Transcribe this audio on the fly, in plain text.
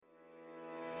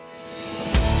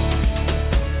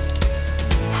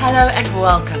Hello and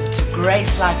welcome to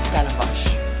GraceLife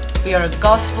Stellenbosch. We are a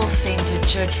gospel-centered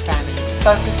church family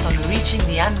focused on reaching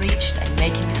the unreached and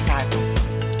making disciples.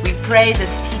 We pray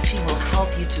this teaching will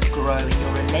help you to grow in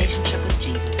your relationship with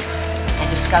Jesus and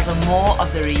discover more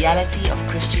of the reality of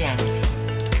Christianity.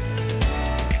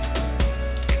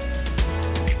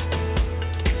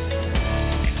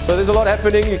 So there's a lot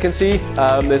happening, you can see.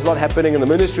 There's a lot happening in the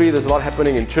ministry, there's a lot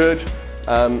happening in church.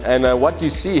 What you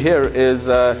see here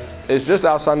is just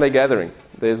our Sunday gathering.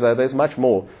 There's much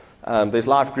more. There's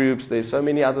life groups, there's so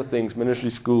many other things, ministry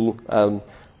school, and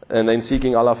then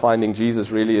Seeking Allah, Finding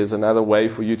Jesus really is another way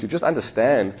for you to just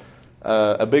understand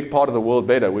a big part of the world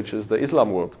better, which is the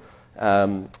Islam world.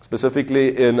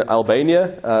 Specifically in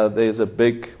Albania, there's a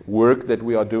big work that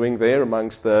we are doing there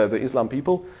amongst the Islam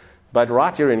people. But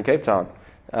right here in Cape Town,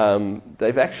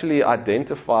 they've actually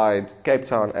identified Cape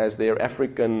Town as their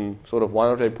African sort of one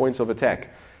of their points of attack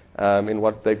in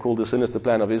what they call the sinister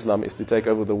plan of Islam is to take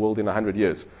over the world in 100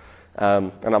 years.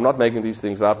 And I'm not making these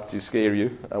things up to scare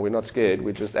you. We're not scared.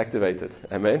 We're just activated.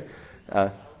 Amen?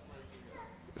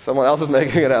 Someone else is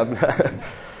making it up.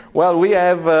 Well, we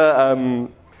have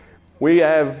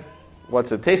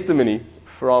what's a testimony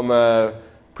from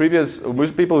previous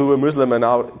people who were Muslim and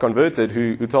now converted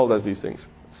who told us these things.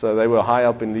 So they were high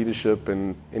up in leadership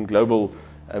and in global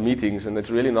meetings, and it's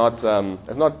really not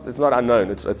it's not unknown.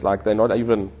 It's like they're not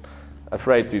even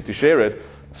afraid to share it.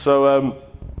 So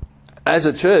as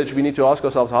a church, we need to ask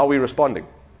ourselves, how are we responding?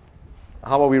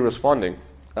 How are we responding?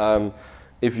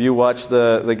 If you watched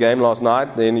the game last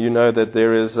night, then you know that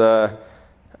there's a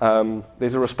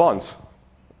response.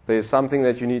 There's something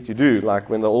that you need to do, like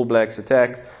when the All Blacks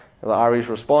attacked, the Irish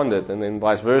responded, and then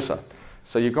vice versa.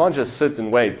 So you can't just sit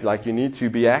and wait. Like, you need to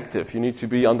be active. You need to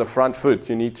be on the front foot.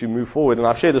 You need to move forward. And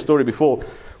I've shared the story before.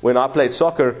 When I played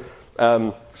soccer,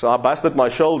 so I busted my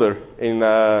shoulder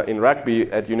in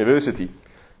rugby at university.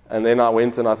 And then I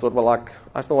went and I thought, well,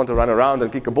 I still want to run around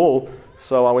and kick a ball.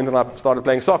 So I went and I started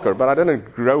playing soccer. But I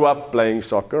didn't grow up playing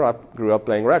soccer. I grew up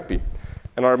playing rugby.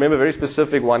 And I remember a very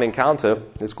specific one encounter.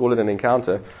 Let's call it an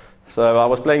encounter. So I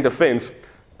was playing defense.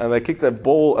 And they kicked a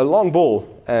long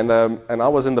ball, and I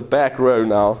was in the back row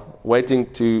now, waiting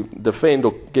to defend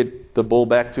or get the ball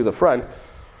back to the front.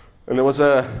 And there was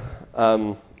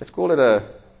let's call it a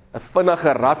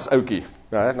vinnige ratsoukie.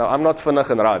 Right? Now, I'm not vinnig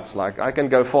in rats. Like, I can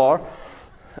go far,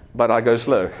 but I go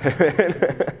slow.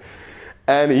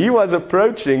 And he was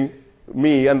approaching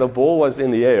me, and the ball was in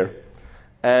the air.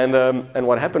 And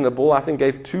what happened, the ball, I think,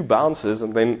 gave 2 bounces,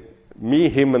 and then me,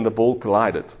 him, and the ball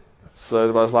collided. So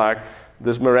it was like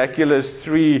this miraculous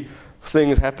 3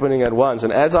 things happening at once.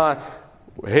 And as I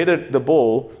headed the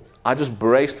ball, I just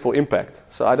braced for impact.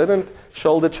 So I didn't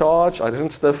shoulder charge, I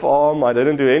didn't stiff arm, I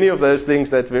didn't do any of those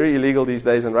things that's very illegal these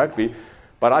days in rugby.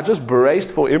 But I just braced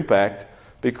for impact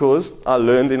because I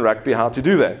learned in rugby how to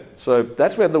do that. So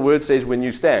that's where the word says when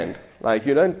you stand. Like,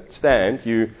 you don't stand,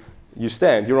 you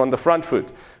stand. You're on the front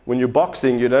foot. When you're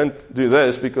boxing, you don't do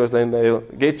this because then they'll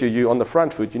get you. You're on the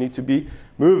front foot. You need to be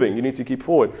moving. You need to keep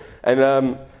forward. And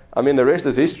I mean, the rest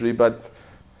is history, but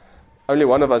only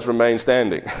one of us remained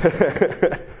standing.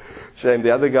 Shame.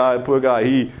 The other guy, poor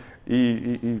guy,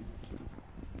 he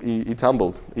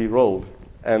tumbled. He rolled.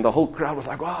 And the whole crowd was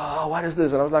like, wow, what is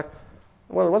this? And I was like,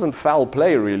 well, it wasn't foul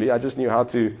play, really. I just knew how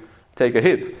to take a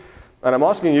hit. And I'm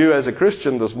asking you as a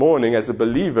Christian this morning, as a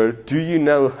believer, do you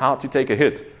know how to take a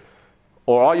hit?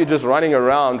 Or are you just running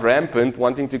around rampant,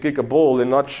 wanting to kick a ball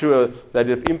and not sure that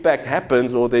if impact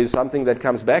happens or there's something that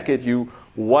comes back at you,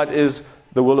 what is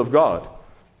the will of God?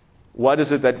 What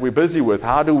is it that we're busy with?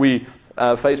 How do we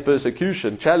face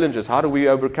persecution, challenges? How do we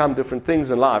overcome different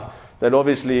things in life that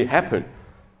obviously happen?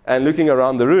 And looking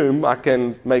around the room, I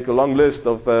can make a long list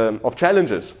of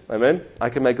challenges. Amen? I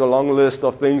can make a long list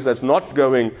of things that's not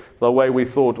going the way we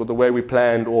thought or the way we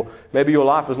planned, or maybe your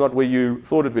life is not where you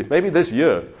thought it would. Maybe this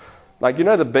year. Like, you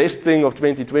know, the best thing of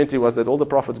 2020 was that all the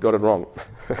prophets got it wrong.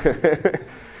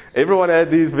 Everyone had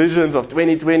these visions of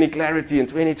 2020 clarity and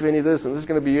 2020 this, and this is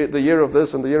going to be the year of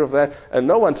this and the year of that, and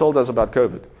no one told us about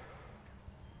COVID.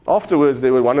 Afterwards,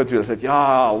 there were one or two that said,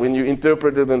 yeah, when you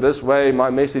interpret it in this way,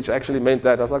 my message actually meant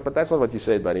that. I was like, but that's not what you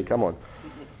said, buddy, come on.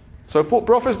 So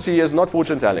prophecy is not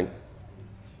fortune telling.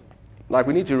 Like,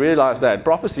 we need to realize that.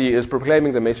 Prophecy is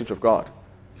proclaiming the message of God.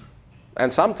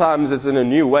 And sometimes it's in a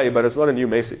new way, but it's not a new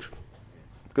message.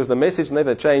 Because the message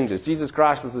never changes. Jesus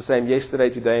Christ is the same yesterday,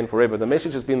 today, and forever. The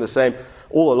message has been the same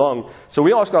all along. So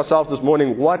we ask ourselves this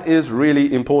morning, what is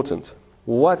really important?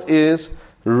 What is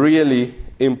really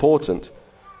important?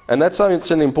 And that's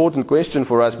such an important question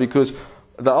for us, because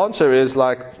the answer is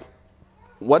like,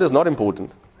 what is not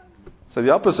important? So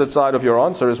the opposite side of your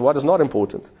answer is what is not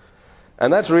important.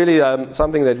 And that's really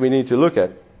something that we need to look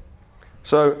at.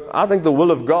 So I think the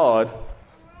will of God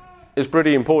is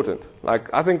pretty important.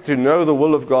 Like, I think to know the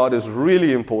will of God is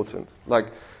really important. Like,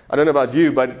 I don't know about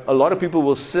you, but a lot of people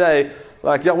will say,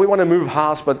 like, yeah, we want to move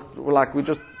house, but we're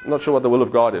just not sure what the will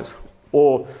of God is.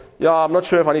 Or, yeah, I'm not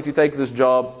sure if I need to take this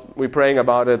job. We're praying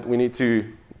about it. We need to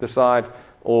decide.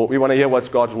 Or we want to hear what's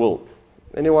God's will.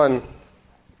 Anyone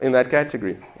in that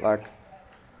category? Like,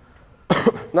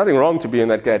 nothing wrong to be in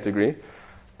that category.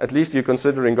 At least you're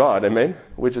considering God, amen?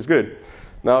 Which is good.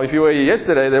 Now, if you were here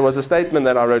yesterday, there was a statement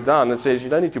that I wrote down that says you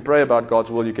don't need to pray about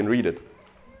God's will, you can read it.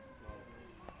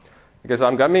 Because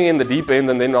I'm coming in the deep end,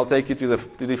 and then I'll take you to the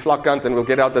vlakkant, and we'll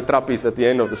get out the trappies at the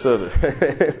end of the service.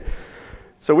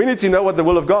 So we need to know what the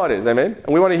will of God is, amen?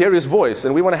 And we want to hear His voice,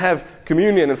 and we want to have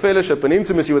communion and fellowship and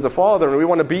intimacy with the Father, and we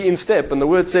want to be in step. And the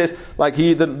Word says, like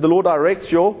the Lord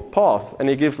directs your path, and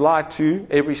He gives light to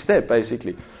every step,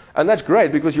 basically. And that's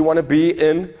great, because you want to be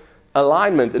in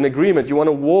alignment, in agreement. You want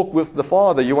to walk with the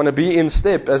Father. You want to be in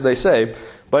step, as they say.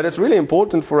 But it's really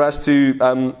important for us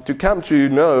to come to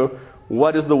know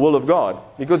what is the will of God.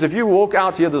 Because if you walk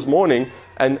out here this morning,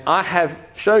 and I have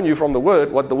shown you from the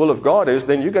Word what the will of God is,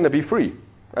 then you're going to be free.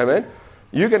 Amen?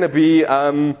 You're going to be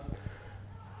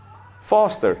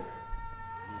faster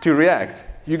to react.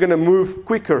 You're going to move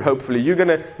quicker, hopefully. You're going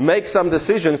to make some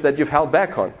decisions that you've held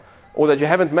back on, or that you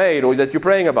haven't made, or that you're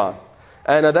praying about.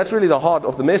 And that's really the heart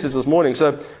of the message this morning.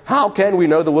 So how can we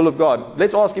know the will of God?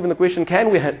 Let's ask even the question, can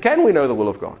we know the will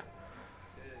of God?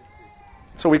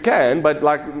 So we can, but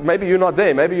like maybe you're not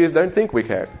there. Maybe you don't think we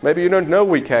can. Maybe you don't know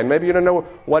we can. Maybe you don't know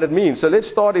what it means. So let's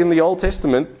start in the Old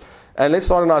Testament, and let's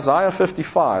start in Isaiah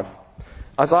 55.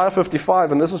 Isaiah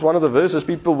 55, and this is one of the verses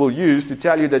people will use to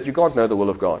tell you that you can't know the will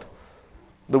of God.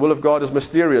 The will of God is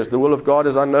mysterious. The will of God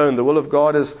is unknown. The will of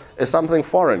God is something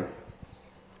foreign.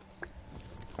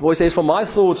 The voice says, "For my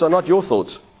thoughts are not your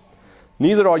thoughts,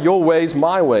 neither are your ways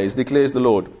my ways, declares the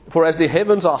Lord. For as the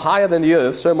heavens are higher than the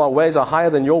earth, so my ways are higher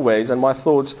than your ways, and my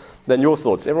thoughts than your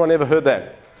thoughts." Everyone ever heard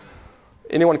that?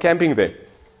 Anyone camping there?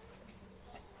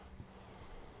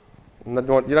 You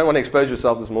don't want to expose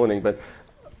yourself this morning, but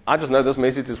I just know this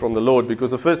message is from the Lord, because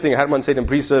the first thing Herman said in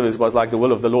pre-service was like the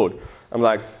will of the Lord. I'm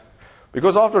like,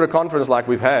 because after a conference like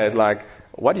we've had, like,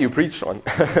 what do you preach on?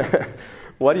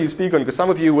 What do you speak on? Because some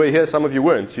of you were here, some of you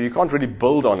weren't, so you can't really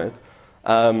build on it.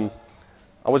 I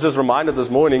was just reminded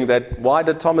this morning that why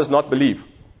did Thomas not believe?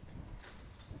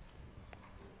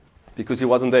 Because he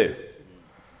wasn't there.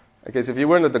 Okay, so if you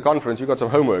weren't at the conference, you got some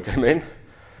homework, amen?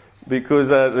 Because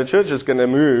the church is going to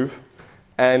move,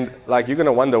 and like you're going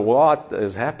to wonder what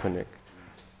is happening.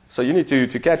 So you need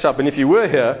to catch up. And if you were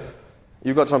here,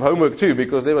 you got some homework too,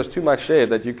 because there was too much shared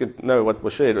that you could know what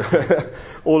was shared.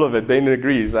 All of it. Dana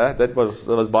agrees. That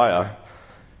was Bayer.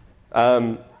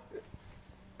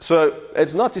 So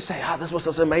it's not to say, this was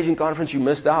such an amazing conference, you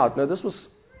missed out. No, this was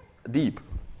deep.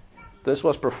 This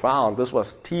was profound. This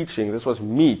was teaching. This was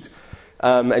meat.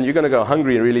 And you're going to go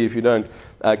hungry, really, if you don't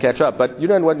catch up. But you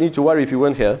don't need to worry if you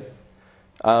weren't here.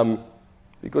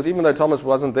 Because even though Thomas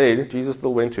wasn't there, Jesus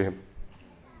still went to him.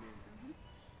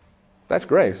 That's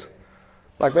grace.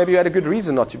 Like maybe you had a good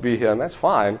reason not to be here, and that's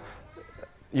fine.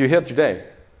 You're here today.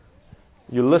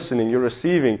 You're listening, you're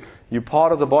receiving, you're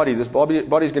part of the body. This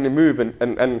body's going to move,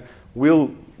 and we'll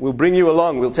bring you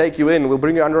along, we'll take you in, we'll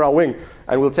bring you under our wing,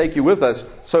 and we'll take you with us.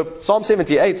 So Psalm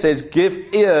 78 says,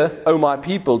 "Give ear, O my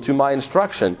people, to my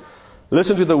instruction.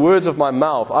 Listen to the words of my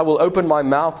mouth. I will open my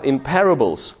mouth in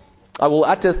parables. I will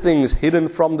utter things hidden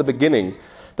from the beginning,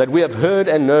 that we have heard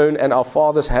and known, and our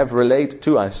fathers have related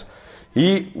to us.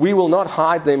 We will not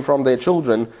hide them from their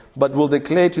children, but will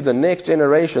declare to the next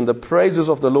generation the praises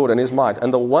of the Lord and His might,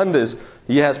 and the wonders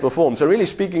He has performed." So really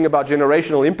speaking about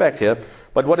generational impact here.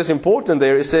 But what is important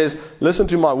there, it says, "Listen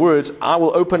to my words, I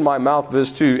will open my mouth,"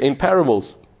 verse 2, "in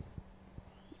parables."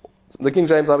 The King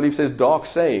James, I believe, says dark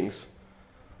sayings.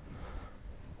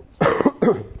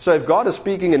 So if God is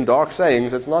speaking in dark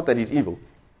sayings, it's not that He's evil.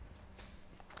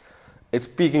 It's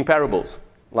speaking parables.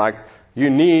 Like,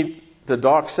 you need the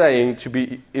dark saying to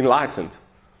be enlightened.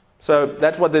 So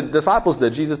that's what the disciples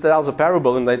did. Jesus tells a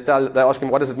parable, and they ask Him,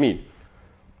 what does it mean?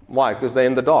 Why? Because they're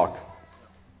in the dark.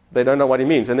 They don't know what He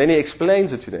means. And then He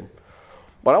explains it to them.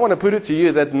 But I want to put it to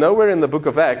you that nowhere in the book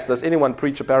of Acts does anyone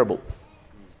preach a parable.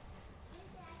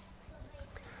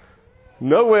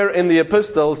 Nowhere in the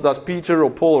epistles does Peter or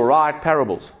Paul write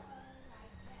parables.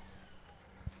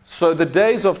 So the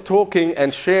days of talking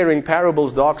and sharing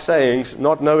parables, dark sayings,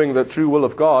 not knowing the true will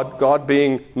of God, God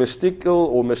being mystical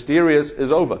or mysterious,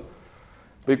 is over.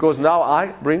 Because now I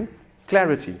bring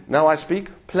clarity. Now I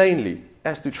speak plainly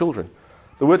as to children.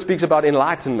 The word speaks about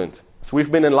enlightenment. So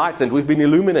we've been enlightened. We've been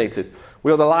illuminated.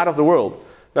 We are the light of the world.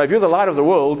 Now, if you're the light of the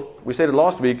world, we said it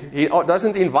last week, He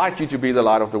doesn't invite you to be the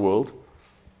light of the world.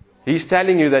 He's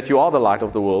telling you that you are the light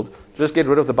of the world. Just get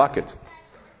rid of the bucket.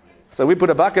 So we put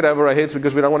a bucket over our heads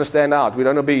because we don't want to stand out. We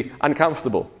don't want to be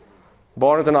uncomfortable.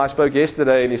 Barnett and I spoke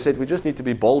yesterday, and he said we just need to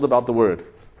be bold about the word.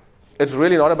 It's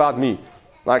really not about me.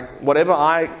 Like,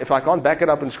 if I can't back it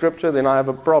up in Scripture, then I have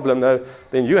a problem. No,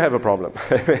 then you have a problem.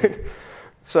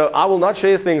 So I will not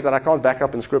share things that I can't back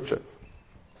up in Scripture,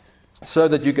 so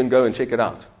that you can go and check it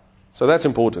out. So that's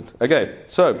important. Okay,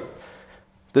 so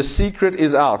the secret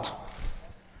is out.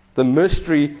 The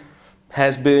mystery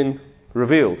has been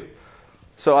revealed.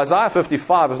 So Isaiah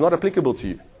 55 is not applicable to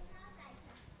you.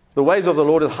 The ways of the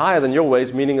Lord is higher than your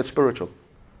ways, meaning it's spiritual.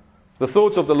 The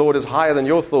thoughts of the Lord is higher than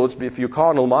your thoughts if you're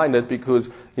carnal-minded, because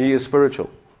He is spiritual.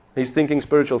 He's thinking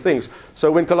spiritual things.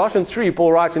 So when Colossians 3,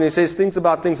 Paul writes and he says, think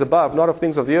about things above, not of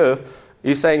things of the earth,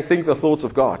 he's saying, think the thoughts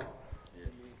of God.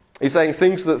 He's saying,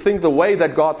 think the way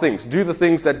that God thinks. Do the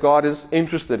things that God is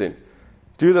interested in.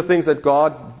 Do the things that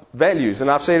God values. And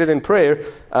I've said it in prayer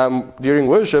during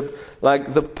worship,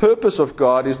 like the purpose of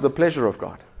God is the pleasure of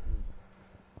God.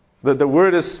 The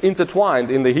word is intertwined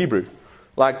in the Hebrew.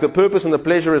 Like the purpose and the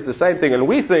pleasure is the same thing. And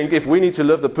we think if we need to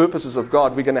live the purposes of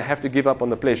God, we're going to have to give up on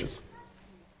the pleasures.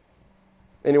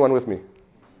 Anyone with me?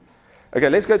 Okay,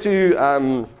 let's go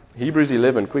to Hebrews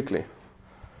 11 quickly.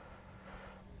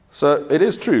 So it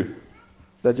is true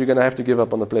that you're going to have to give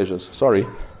up on the pleasures. Sorry.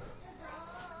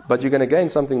 But you're going to gain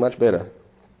something much better.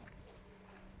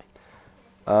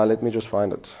 Let me just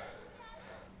find it.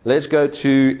 Let's go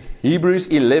to Hebrews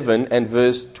 11 and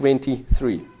verse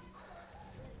 23.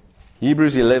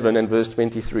 Hebrews 11 and verse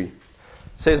 23. It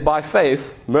says, by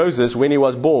faith, Moses, when he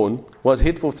was born, was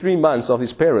hid for 3 months of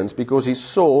his parents because he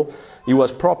saw he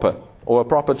was proper, or a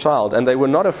proper child, and they were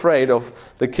not afraid of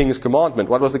the king's commandment.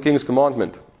 What was the king's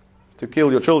commandment? To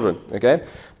kill your children. Okay.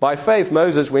 By faith,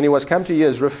 Moses, when he was come to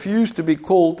years, refused to be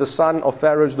called the son of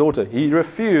Pharaoh's daughter. He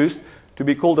refused to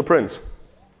be called a prince.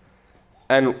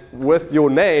 And with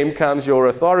your name comes your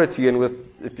authority, and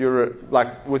with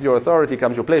your authority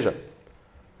comes your pleasure.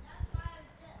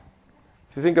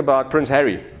 If you think about Prince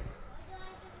Harry,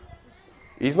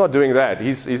 he's not doing that.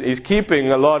 He's keeping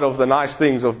a lot of the nice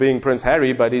things of being Prince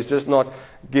Harry, but he's just not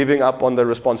giving up on the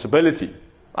responsibility.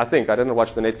 I didn't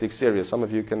watch the Netflix series. Some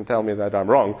of you can tell me that I'm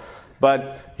wrong.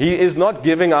 But he is not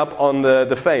giving up on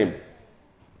the fame.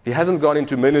 He hasn't gone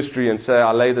into ministry and say,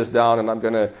 I lay this down and I'm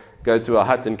going to go to a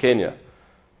hut in Kenya.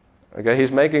 Okay,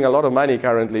 he's making a lot of money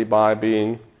currently by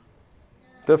being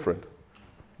different.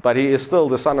 But he is still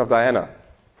the son of Diana.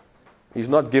 He's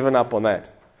not given up on that.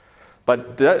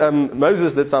 But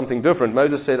Moses did something different.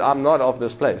 Moses said, I'm not of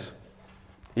this place.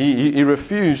 He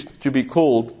refused to be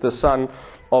called the son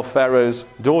of Pharaoh's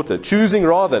daughter, choosing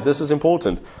rather, this is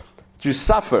important, to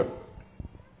suffer.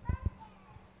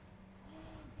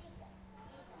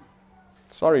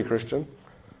 Sorry, Christian.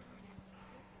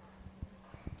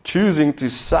 Choosing to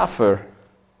suffer.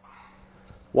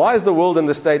 Why is the world in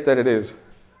the state that it is?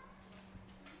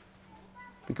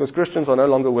 Because Christians are no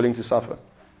longer willing to suffer.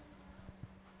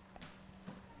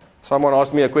 Someone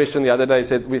asked me a question the other day,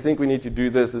 said, we think we need to do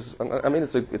this.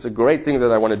 It's a great thing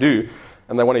that I want to do,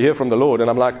 and they want to hear from the Lord. And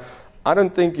I'm like, I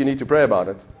don't think you need to pray about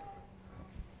it.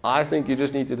 I think you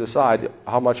just need to decide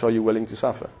how much are you willing to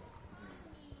suffer.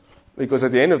 Because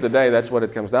at the end of the day, that's what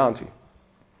it comes down to.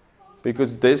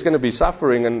 Because there's going to be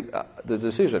suffering in the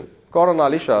decision. Karen and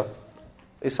Alicia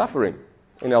is suffering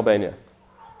in Albania.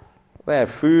 They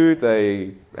have food,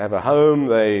 they have a home,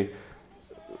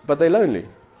 but they're lonely.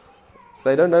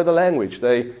 They don't know the language.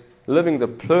 They're living the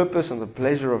purpose and the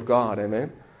pleasure of God.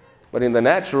 Amen. But in the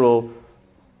natural,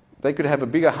 they could have a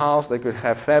bigger house. They could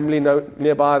have family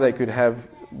nearby. They could have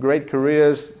great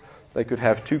careers. They could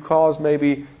have 2 cars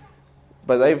maybe.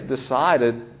 But they've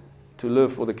decided to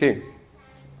live for the King,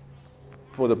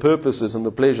 for the purposes and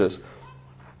the pleasures.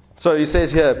 So he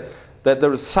says here that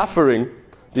there is suffering,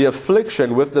 the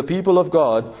affliction with the people of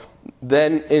God,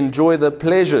 then enjoy the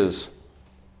pleasures.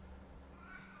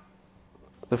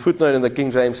 The footnote in the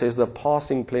King James says the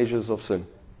passing pleasures of sin.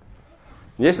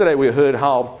 Yesterday we heard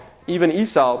how even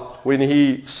Esau, when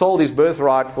he sold his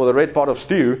birthright for the red pot of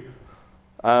stew,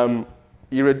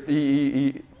 he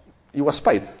was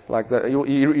spite. Like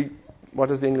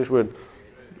what is the English word?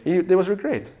 There was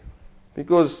regret.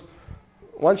 Because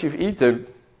once you've eaten,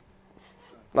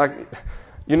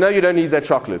 you don't need that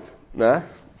chocolate, nah?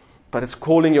 But it's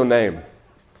calling your name.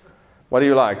 What do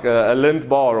you like? A Lindt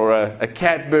bar or a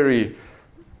Cadbury?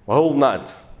 A whole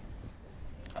nut,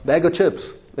 a bag of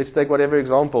chips. Let's take whatever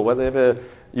example, whatever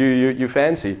you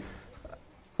fancy.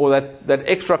 or that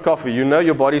extra coffee. You know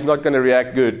your body's not going to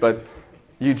react good, but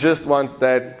you just want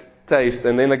that taste.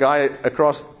 And then the guy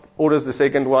across orders the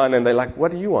second one, and they're like,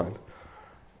 what do you want?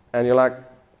 And you're like,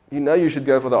 you should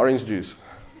go for the orange juice.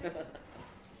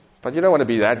 But you don't want to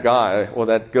be that guy or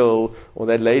that girl or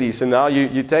that lady. So now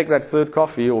you take that third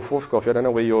coffee or fourth coffee. I don't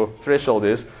know where your threshold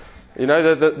is.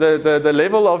 The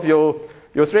level of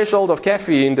your threshold of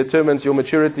caffeine determines your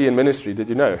maturity in ministry. Did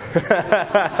you know?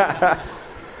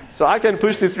 So I can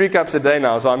push to 3 cups a day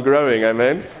now, so I'm growing.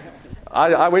 Amen.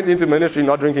 I went into ministry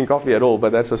not drinking coffee at all,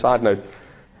 but that's a side note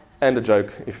and a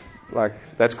joke.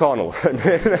 That's carnal.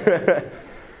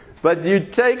 But you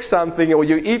take something or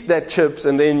you eat that chips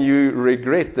and then you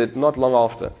regret it not long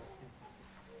after.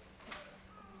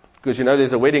 Because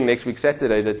there's a wedding next week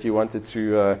Saturday that you wanted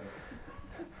to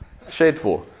shed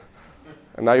for.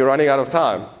 And now you're running out of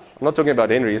time. I'm not talking about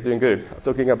Henry, he's doing good. I'm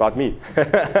talking about me.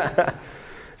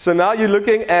 So now you're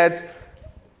looking at,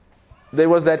 there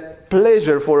was that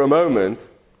pleasure for a moment,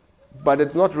 but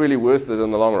it's not really worth it in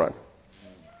the long run.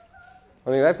 I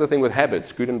think that's the thing with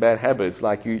habits, good and bad habits.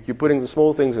 Like you're putting the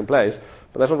small things in place,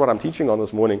 but that's not what I'm teaching on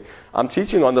this morning. I'm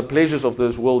teaching on the pleasures of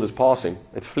this world is passing.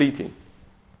 It's fleeting.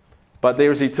 But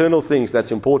there's eternal things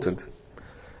that's important.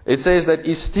 It says that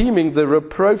esteeming the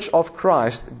reproach of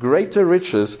Christ greater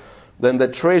riches than the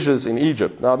treasures in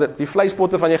Egypt. Now, die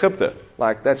vleispotte van Egypte,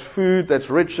 that's food,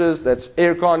 that's riches, that's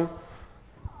aircon.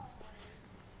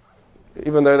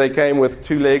 Even though they came with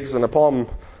 2 legs and a palm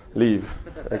leaf,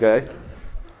 okay?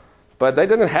 But they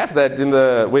didn't have that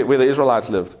where the Israelites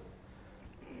lived.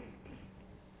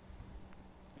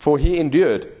 For he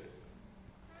endured.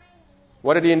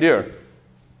 What did he endure?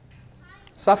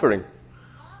 Suffering.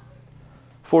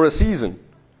 For a season.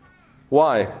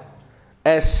 Why?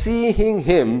 As seeing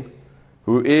him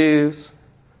who is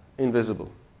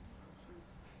invisible.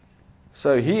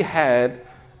 So he had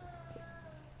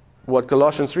what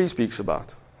Colossians 3 speaks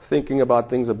about. Thinking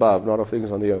about things above, not of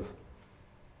things on the earth.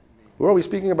 Who are we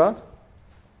speaking about?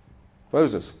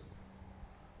 Moses.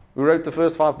 Who wrote the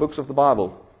first 5 books of the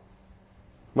Bible?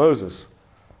 Moses.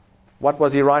 What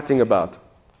was he writing about?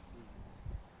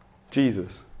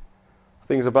 Jesus.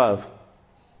 Things above,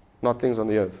 not things on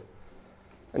the earth.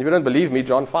 And if you don't believe me,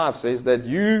 John 5 says that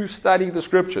you study the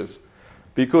scriptures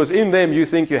because in them you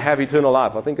think you have eternal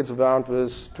life. I think it's around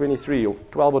verse 23 or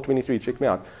 12 or 23. Check me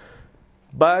out.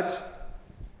 But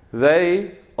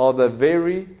they are the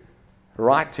very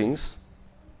writings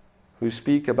who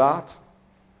speak about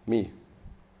me.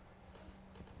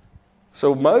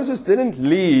 So Moses didn't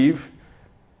leave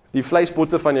die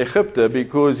vleispotte van Egypte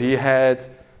because he had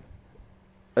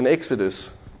an exodus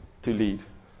to lead.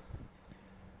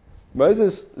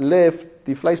 Moses left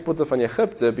die vleispotte van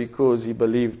Egypte because he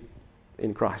believed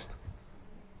in Christ.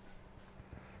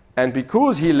 And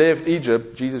because he left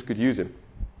Egypt, Jesus could use him.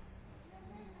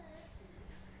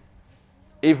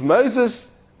 If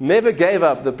Moses never gave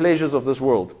up the pleasures of this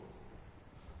world,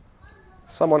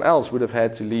 someone else would have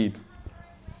had to lead.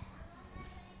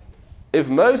 If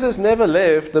Moses never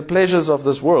left the pleasures of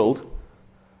this world,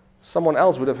 someone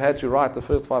else would have had to write the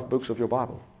first 5 books of your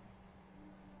Bible.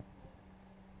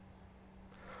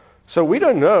 So we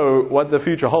don't know what the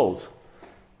future holds.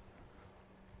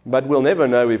 But we'll never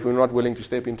know if we're not willing to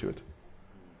step into it.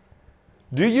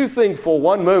 Do you think for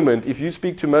one moment, if you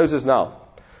speak to Moses now,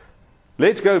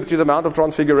 let's go to the Mount of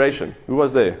Transfiguration. Who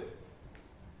was there?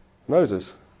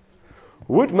 Moses.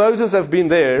 Would Moses have been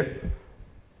there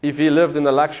if he lived in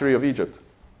the luxury of Egypt?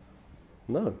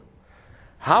 No.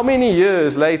 How many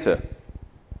years later?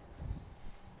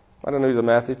 I don't know the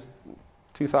math. It's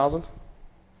 2000.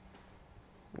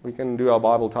 We can do our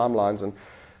Bible timelines. And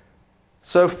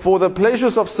so for the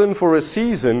pleasures of sin for a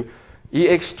season, he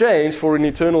exchanged for an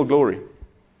eternal glory.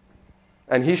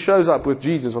 And he shows up with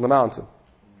Jesus on the mountain.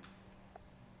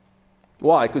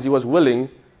 Why? Because he was willing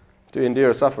to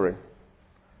endure suffering.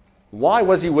 Why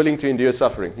was he willing to endure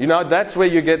suffering? That's where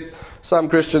you get some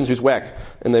Christians who's whack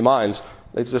in their minds.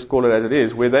 Let's just call it as it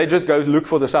is, where they just go look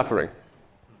for the suffering.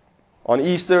 On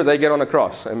Easter, they get on a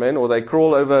cross, amen, or they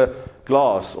crawl over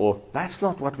glass, or that's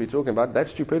not what we're talking about.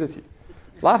 That's stupidity.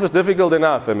 Life is difficult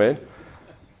enough, amen.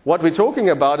 What we're talking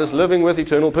about is living with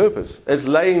eternal purpose. It's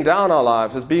laying down our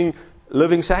lives. It's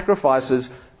living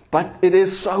sacrifices, but it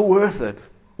is so worth it.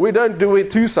 We don't do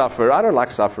it to suffer. I don't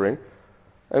like suffering.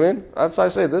 As I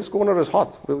said, this corner is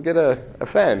hot. We'll get a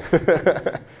fan.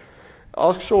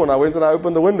 Ask Sean. I went and I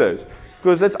opened the windows.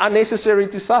 Because it's unnecessary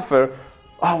to suffer.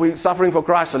 Oh, we're suffering for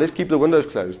Christ, so let's keep the windows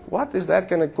closed. What is that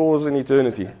going to cause in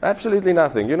eternity? Absolutely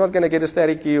nothing. You're not going to get a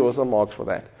static key or some marks for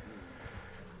that.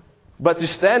 But to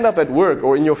stand up at work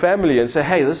or in your family and say,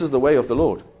 hey, this is the way of the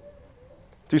Lord.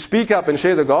 To speak up and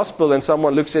share the gospel and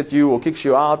someone looks at you or kicks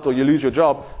you out or you lose your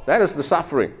job, that is the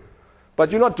suffering. But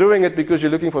you're not doing it because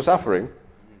you're looking for suffering.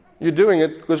 You're doing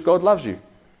it because God loves you.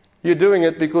 You're doing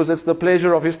it because it's the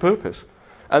pleasure of His purpose.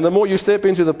 And the more you step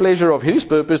into the pleasure of His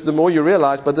purpose, the more you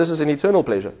realize, but this is an eternal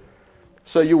pleasure.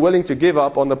 So you're willing to give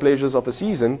up on the pleasures of a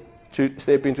season to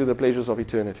step into the pleasures of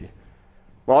eternity.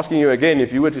 I'm asking you again,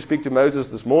 if you were to speak to Moses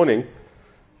this morning,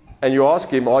 and you ask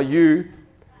him, are you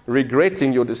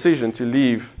regretting your decision to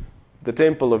leave the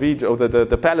temple of Egypt, or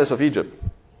the palace of Egypt?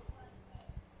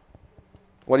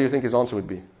 What do you think his answer would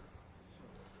be?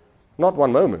 Not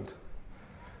one moment.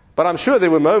 But I'm sure there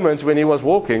were moments when he was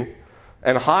walking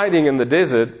and hiding in the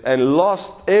desert and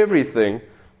lost everything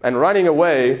and running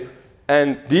away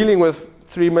and dealing with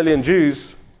 3 million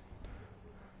Jews,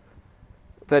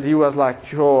 that he was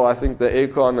like, oh, I think the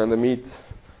aircon and the meat.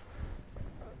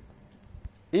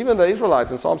 Even the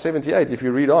Israelites in Psalm 78, if you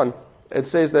read on, it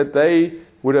says that they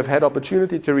would have had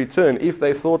opportunity to return if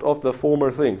they thought of the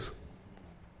former things.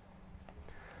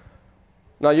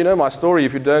 Now, you know my story.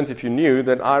 If you don't, if you knew,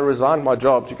 that I resigned my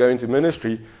job to go into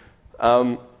ministry,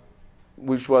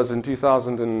 which was in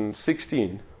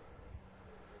 2016.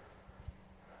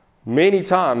 Many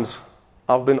times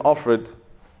I've been offered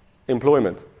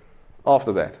employment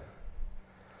after that.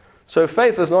 So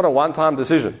faith is not a one-time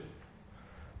decision.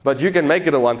 But you can make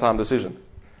it a one-time decision.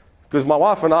 Because my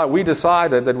wife and I, we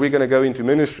decided that we're going to go into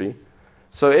ministry.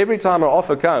 So every time an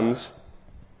offer comes,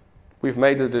 we've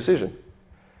made a decision.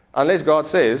 Unless God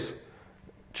says,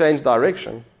 change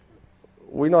direction,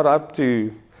 we're not up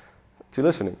to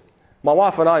listening. My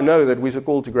wife and I know that we're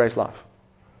called to GraceLife.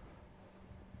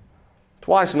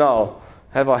 Twice now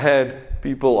have I had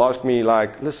people ask me,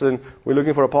 like, listen, we're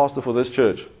looking for a pastor for this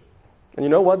church. And you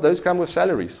know what? Those come with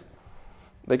salaries.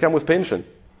 They come with pension.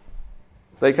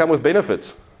 They come with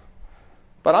benefits.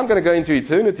 But I'm going to go into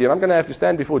eternity and I'm going to have to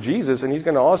stand before Jesus and He's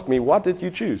going to ask me, what did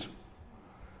you choose?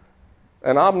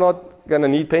 And I'm not going to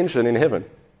need pension in heaven.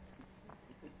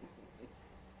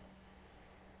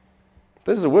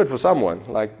 This is a word for someone.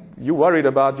 Like, you're worried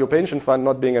about your pension fund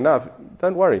not being enough.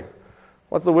 Don't worry.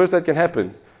 What's the worst that can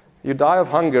happen? You die of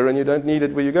hunger and you don't need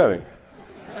it where you're going.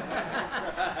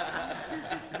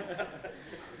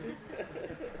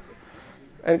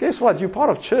 And guess what? You're part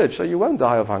of church, so you won't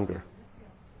die of hunger.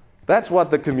 That's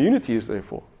what the community is there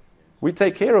for. We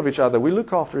take care of each other. We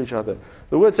look after each other.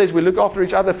 The word says we look after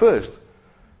each other first,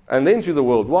 and then to the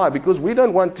world. Why? Because we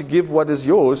don't want to give what is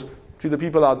yours to the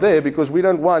people out there, because we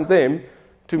don't want them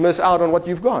to miss out on what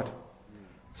you've got.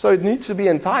 So it needs to be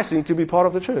enticing to be part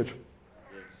of the church.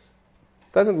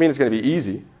 Doesn't mean it's going to be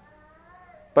easy,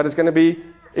 but it's going to be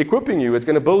equipping you. It's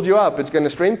going to build you up. It's going to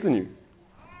strengthen you.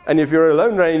 And if you're a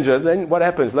Lone Ranger, then what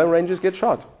happens? Lone Rangers get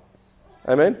shot.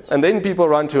 Amen? And then people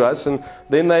run to us, and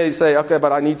then they say, okay,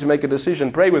 but I need to make a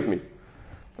decision. Pray with me.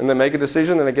 And they make a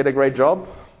decision, and they get a great job.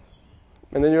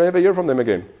 And then you never hear from them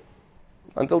again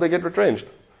until they get retrenched.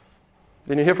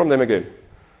 Then you hear from them again.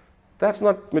 That's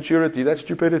not maturity. That's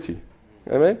stupidity.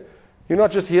 Amen? You're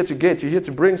not just here to get. You're here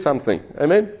to bring something.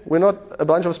 Amen? We're not a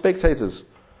bunch of spectators.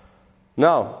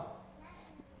 Now,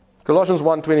 Colossians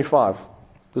 1:25.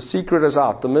 The secret is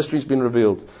out. The mystery's been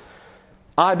revealed.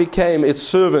 I became its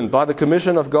servant by the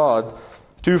commission of God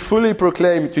to fully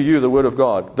proclaim to you the word of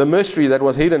God. The mystery that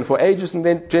was hidden for ages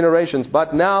and generations,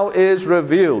 but now is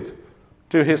revealed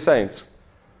to His saints.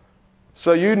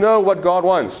 So you know what God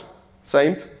wants,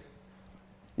 saint.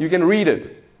 You can read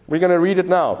it. We're going to read it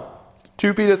now.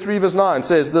 2 Peter 3 verse 9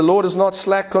 says, the Lord is not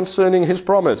slack concerning His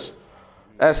promise,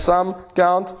 as some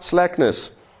count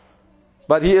slackness,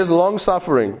 but He is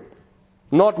long-suffering,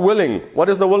 not willing. What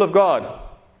is the will of God?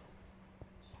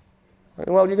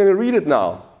 Well, you're going to read it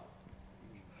now.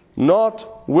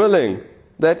 Not willing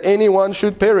that anyone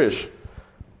should perish,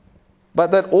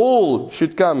 but that all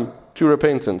should come to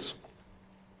repentance.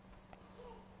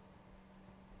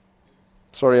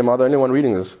 Sorry, am I the only one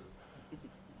reading this?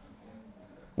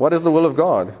 What is the will of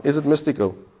God? Is it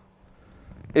mystical?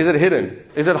 Is it hidden?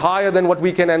 Is it higher than what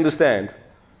we can understand?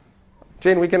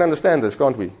 Jen, we can understand this,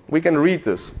 can't we? We can read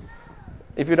this.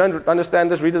 If you don't understand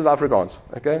this, read it in Afrikaans.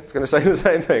 Okay? It's going to say the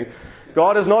same thing.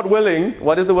 God is not willing.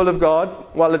 What is the will of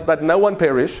God? Well, it's that no one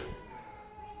perish.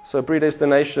 So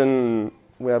predestination,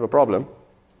 we have a problem.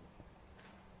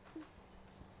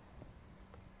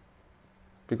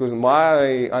 Because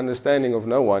my understanding of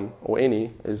no one or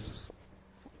any is,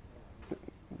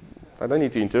 I don't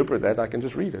need to interpret that. I can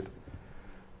just read it.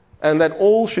 And that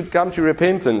all should come to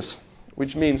repentance,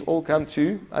 which means all come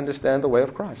to understand the way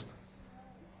of Christ.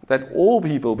 That all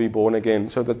people be born again,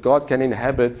 so that God can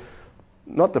inhabit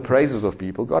not the praises of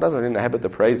people. God doesn't inhabit the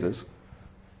praises.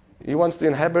 He wants to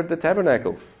inhabit the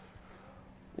tabernacle.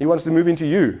 He wants to move into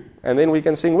you, and then we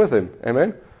can sing with Him.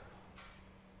 Amen?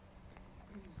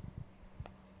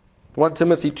 1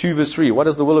 Timothy 2 verse 3. What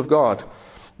is the will of God?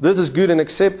 This is good and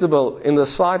acceptable in the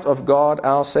sight of God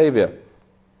our Savior.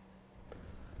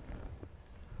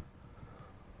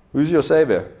 Who's your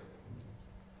Savior?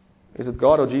 Is it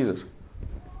God or Jesus?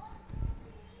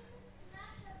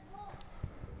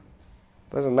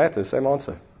 Doesn't matter, same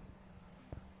answer.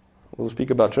 We'll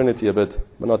speak about Trinity a bit,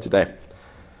 but not today.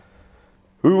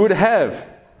 Who would have?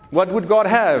 What would God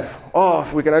have? Oh,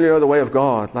 if we can only know the way of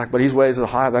God. But His ways are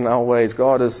higher than our ways.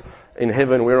 God is in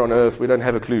heaven, we're on earth, we don't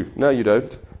have a clue. No, you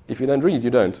don't. If you don't read,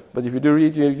 you don't. But if you do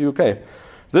read, you're okay.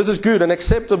 This is good and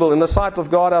acceptable in the sight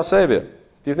of God our Savior.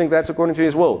 Do you think that's according to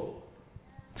His will?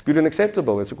 It's good and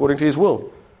acceptable. It's according to His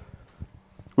will.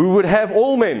 We would have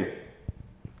all men.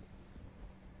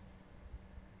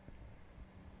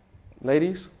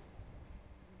 Ladies?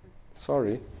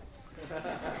 Sorry.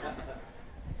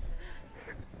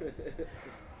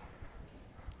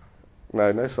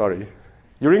 No, sorry.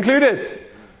 You're included.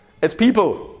 It's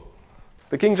people.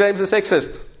 The King James is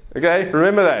sexist. Okay?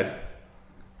 Remember that.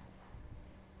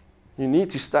 You need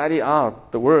to study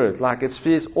out the word. Like it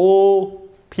says, all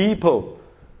people.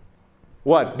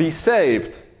 What? Be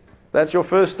saved. That's your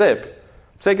first step.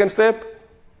 Second step,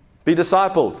 be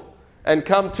discipled. And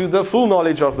come to the full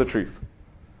knowledge of the truth.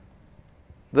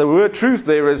 The word truth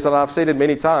there is, and I've said it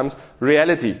many times,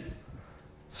 reality.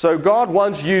 So God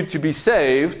wants you to be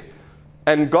saved,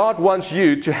 and God wants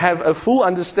you to have a full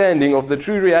understanding of the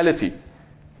true reality.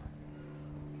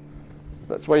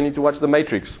 That's why you need to watch The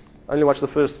Matrix. Only watch the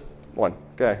first one.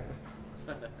 Okay.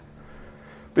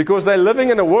 Because they're living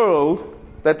in a world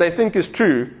that they think is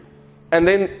true, and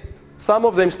then some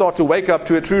of them start to wake up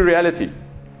to a true reality.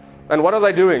 And what are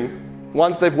they doing?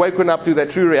 Once they've woken up to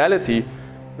that true reality,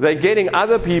 they're getting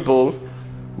other people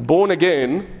born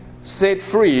again, set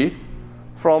free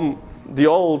from the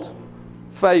old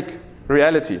fake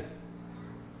reality.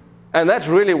 And that's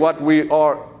really what we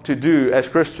are to do as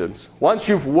Christians. Once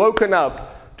you've woken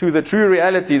up to the true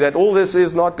reality that all this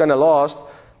is not going to last,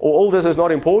 or all this is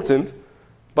not important,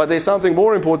 but there's something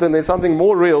more important, there's something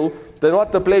more real. They're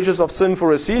not the pleasures of sin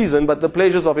for a season, but the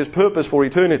pleasures of His purpose for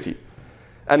eternity.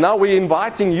 And now we're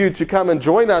inviting you to come and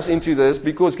join us into this,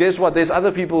 because guess what? There's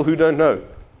other people who don't know.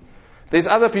 There's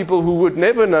other people who would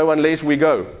never know unless we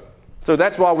go. So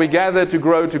that's why we gather to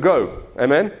grow to go.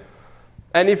 Amen?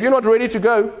 And if you're not ready to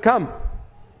go, come.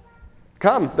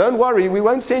 Come. Don't worry. We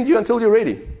won't send you until you're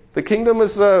ready. The kingdom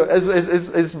is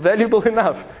valuable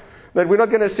enough that we're not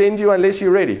going to send you unless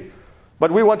you're ready.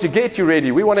 But we want to get you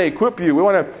ready. We want to equip you. We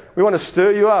want to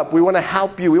stir you up. We want to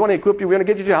help you. We want to equip you. We want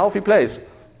to get you to a healthy place.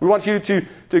 We want you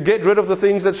to get rid of the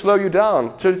things that slow you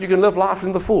down so that you can live life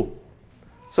in the full.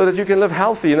 So that you can live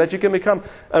healthy and that you can become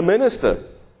a minister.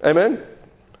 Amen?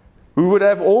 Who would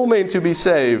have all men to be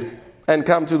saved and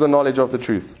come to the knowledge of the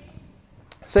truth.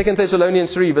 2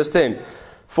 Thessalonians 3 verse 10.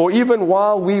 For even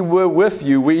while we were with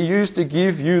you, we used to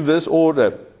give you this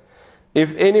order.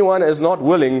 If anyone is not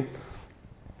willing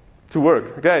to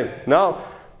work. Okay, now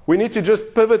we need to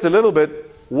just pivot a little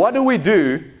bit. What do we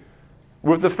do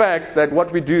with the fact that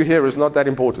what we do here is not that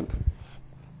important?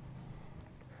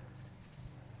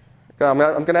 Okay, I'm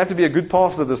going to have to be a good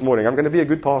pastor this morning. I'm going to be a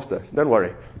good pastor. Don't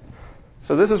worry.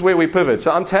 So this is where we pivot.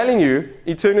 So I'm telling you,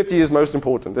 eternity is most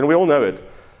important, and we all know it.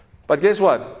 But guess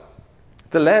what?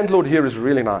 The landlord here is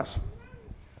really nice.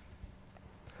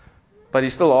 But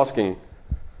he's still asking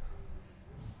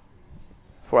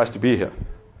for us to be here.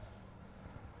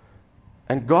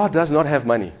 And God does not have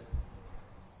money.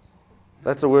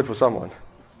 That's a word for someone.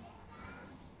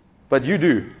 But you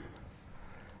do.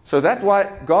 So that's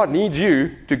why God needs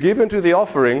you to give into the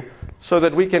offering so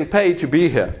that we can pay to be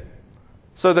here.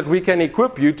 So that we can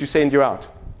equip you to send you out.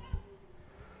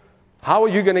 How are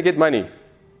you going to get money?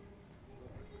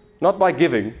 Not by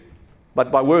giving,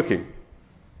 but by working.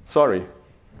 Sorry.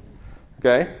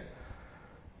 Okay?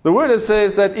 The word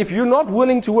says that if you're not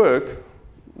willing to work,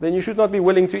 then you should not be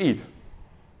willing to eat.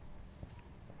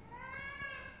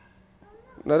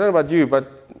 I don't know about you,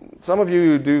 but some of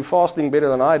you do fasting better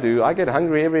than I do. I get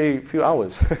hungry every few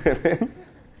hours.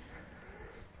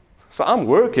 So I'm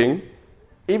working,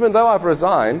 even though I've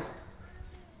resigned,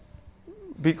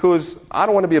 because I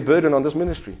don't want to be a burden on this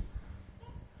ministry.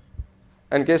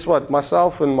 And guess what?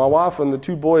 Myself and my wife and the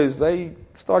two boys, they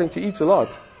starting to eat a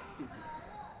lot.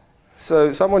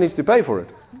 So someone needs to pay for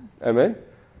it. Amen?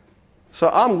 So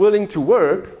I'm willing to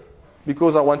work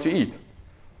because I want to eat.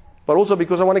 But also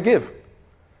because I want to give.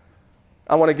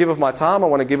 I want to give of my time. I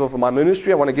want to give of my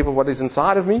ministry. I want to give of what is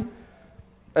inside of me.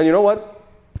 And you know what?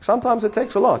 Sometimes it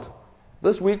takes a lot.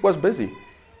 This week was busy.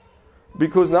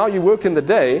 Because now you work in the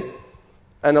day,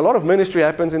 and a lot of ministry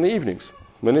happens in the evenings.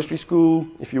 Ministry school,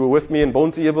 if you were with me in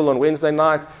Bonteheuwel on Wednesday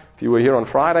night, if you were here on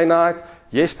Friday night,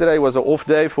 yesterday was an off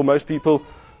day for most people,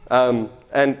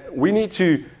 and we need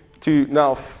to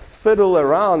now fiddle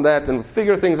around that and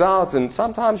figure things out, and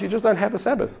sometimes you just don't have a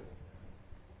Sabbath.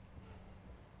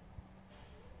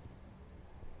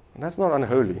 And that's not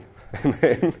unholy.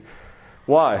 Amen.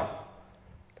 Why?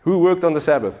 Who worked on the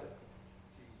Sabbath?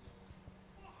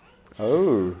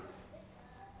 Oh,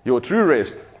 your true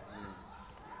rest.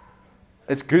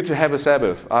 It's good to have a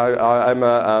Sabbath. I'm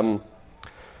a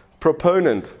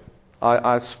proponent.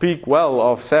 I speak well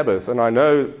of Sabbath, and I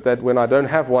know that when I don't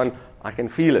have one, I can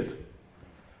feel it.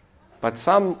 But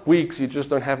some weeks you just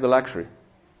don't have the luxury.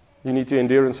 You need to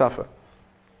endure and suffer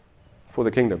for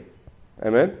the kingdom.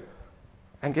 Amen?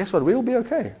 And guess what? We'll be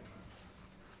okay.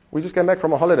 We just came back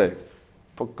from a holiday.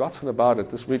 Forgotten about it.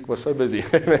 This week was so busy.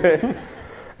 Amen?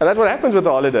 And that's what happens with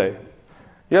the holiday.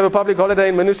 You have a public holiday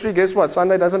in ministry, guess what?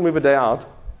 Sunday doesn't move a day out.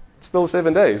 It's still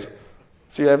 7 days.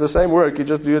 So you have the same work, you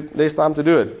just do it, there's time to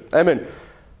do it. Amen.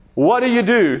 What do you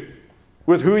do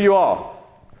with who you are?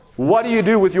 What do you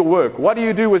do with your work? What do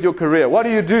you do with your career? What do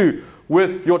you do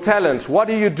with your talents? What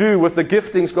do you do with the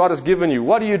giftings God has given you?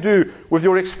 What do you do with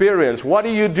your experience? What do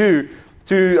you do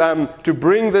to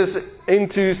bring this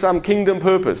into some kingdom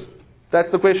purpose? That's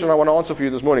the question I want to answer for you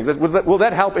this morning. Will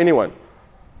that help anyone?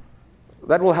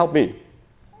 That will help me.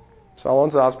 So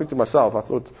I'll speak to myself. I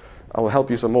thought I will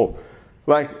help you some more.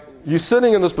 Like, you're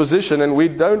sitting in this position, and we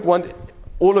don't want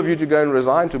all of you to go and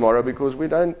resign tomorrow because we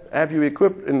don't have you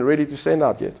equipped and ready to send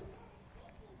out yet.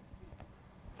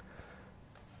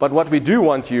 But what we do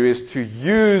want you is to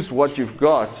use what you've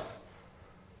got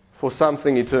for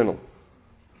something eternal.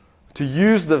 To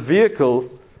use the vehicle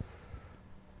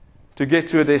to get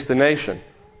to a destination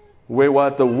where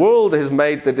what the world has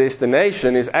made the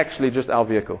destination is actually just our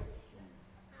vehicle.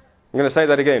 I'm going to say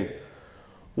that again.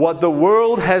 What the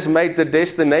world has made the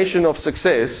destination of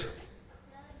success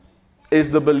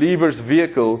is the believer's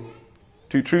vehicle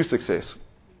to true success.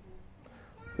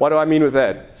 What do I mean with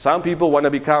that? Some people want to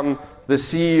become the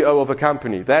CEO of a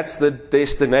company. That's the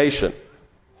destination.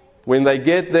 When they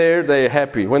get there, they're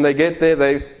happy. When they get there,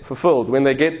 they're fulfilled. When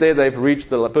they get there, they've reached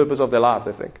the purpose of their life,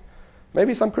 they think.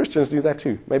 Maybe some Christians do that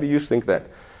too. Maybe you think that.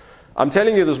 I'm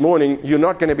telling you this morning, you're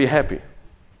not going to be happy.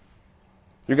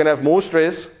 You're going to have more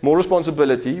stress, more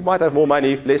responsibility. You might have more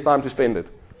money, less time to spend it.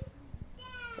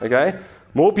 Okay?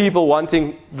 More people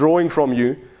drawing from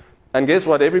you. And guess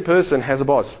what? Every person has a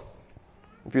boss.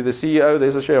 If you're the CEO,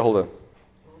 there's a shareholder.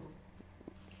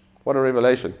 What a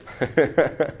revelation.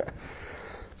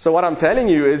 So what I'm telling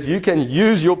you is you can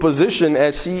use your position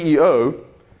as CEO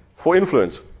for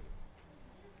influence.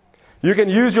 You can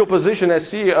use your position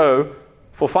as CEO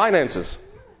for finances.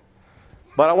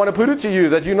 But I want to put it to you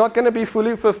that you're not going to be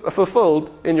fully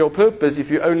fulfilled in your purpose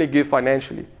if you only give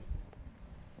financially.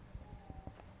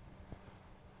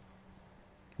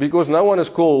 Because no one is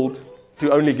called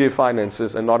to only give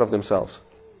finances and not of themselves.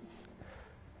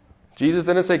 Jesus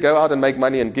didn't say go out and make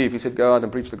money and give. He said go out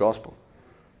and preach the gospel.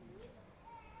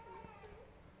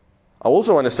 I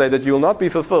also want to say that you will not be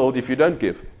fulfilled if you don't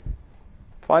give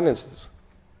finances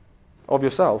of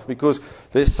yourself. Because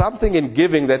there's something in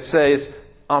giving that says,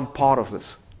 I'm part of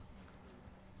this.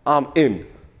 I'm in.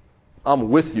 I'm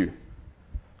with you.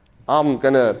 I'm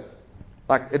going to,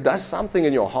 it does something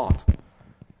in your heart.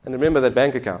 And remember that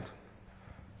bank account.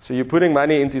 So you're putting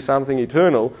money into something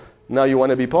eternal. Now you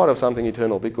want to be part of something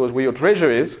eternal. Because where your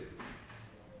treasure is,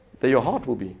 there your heart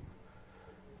will be.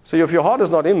 So if your heart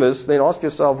is not in this, then ask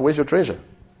yourself, where's your treasure?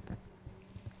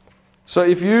 So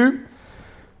if you,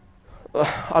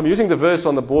 I'm using the verse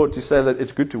on the board to say that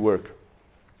it's good to work.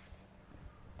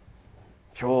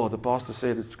 Sure, the pastor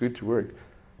said it's good to work.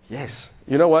 Yes.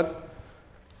 You know what?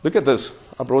 Look at this.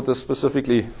 I brought this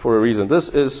specifically for a reason. This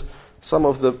is some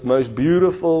of the most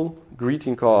beautiful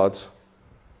greeting cards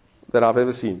that I've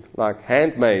ever seen. Like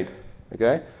handmade.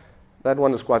 Okay? That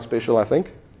one is quite special, I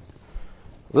think.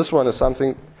 This one is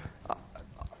something.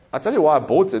 I'll tell you why I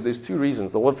bought it. There's two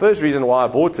reasons. The first reason why I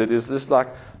bought it is just I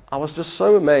was just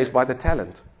so amazed by the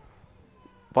talent.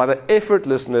 By the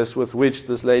effortlessness with which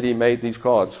this lady made these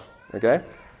cards. Okay?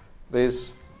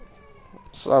 There's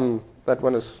some, that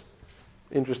one is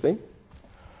interesting.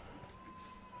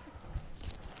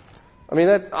 I mean,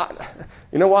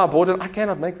 you know why I bought it? I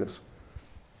cannot make this.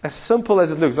 As simple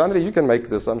as it looks. Andre, you can make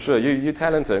this, I'm sure. You're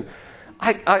talented.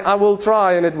 I will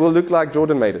try and it will look like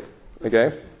Jordan made it.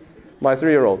 Okay? My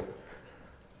 3-year-old.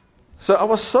 So I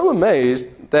was so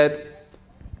amazed that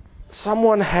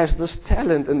someone has this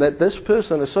talent and that this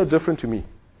person is so different to me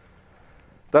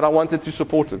that I wanted to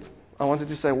support it. I wanted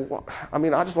to say,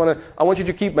 I want you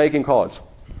to keep making cards.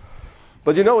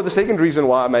 But you know what the second reason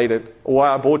why I made it, or why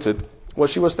I bought it, was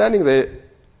she was standing there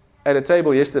at a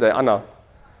table yesterday, Anna,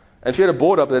 and she had a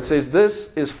board up that says,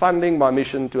 "This is funding my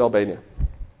mission to Albania."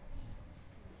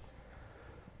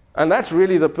 And that's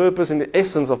really the purpose and the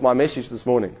essence of my message this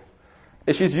morning.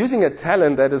 Is she's using a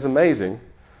talent that is amazing,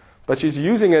 but she's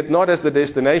using it not as the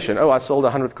destination. Oh, I sold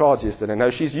 100 cards yesterday.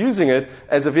 No, she's using it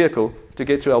as a vehicle to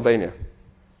get to Albania.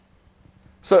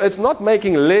 So it's not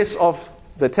making less of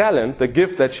the talent, the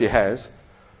gift that she has.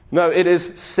 No, it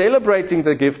is celebrating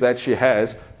the gift that she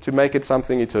has to make it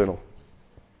something eternal.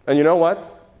 And you know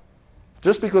what?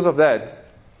 Just because of that,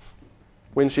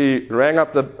 when she rang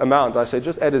up the amount, I said,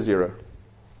 just add a 0.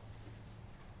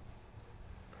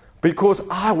 Because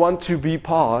I want to be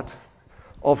part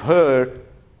of her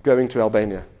going to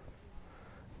Albania.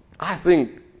 I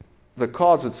think the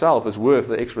cards itself is worth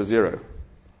the extra 0.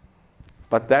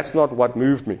 But that's not what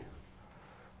moved me.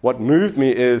 What moved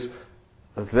me is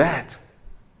that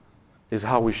is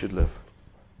how we should live.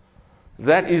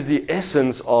 That is the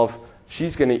essence of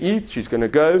she's going to eat, she's going to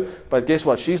go, but guess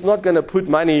what? She's not going to put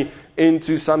money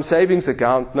into some savings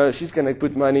account. No, she's going to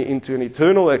put money into an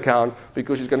eternal account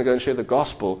because she's going to go and share the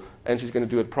gospel, and she's going to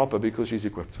do it proper because she's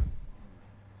equipped.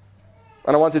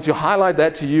 And I wanted to highlight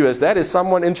that to you as that is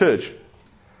someone in church.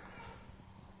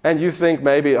 And you think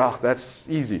maybe, that's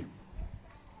easy.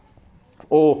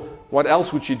 Or what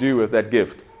else would she do with that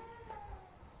gift?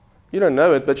 You don't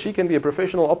know it, but she can be a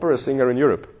professional opera singer in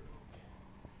Europe.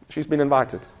 She's been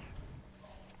invited.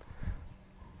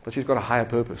 But she's got a higher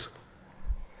purpose.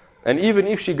 And even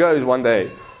if she goes one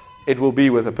day, it will be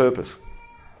with a purpose.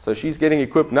 So she's getting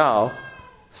equipped now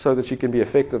so that she can be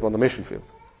effective on the mission field.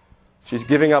 She's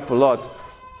giving up a lot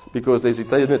because there's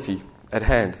eternity at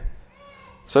hand.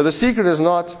 So the secret is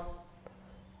out.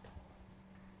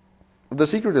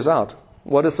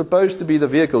 What is supposed to be the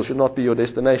vehicle should not be your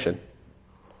destination.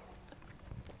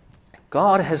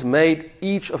 God has made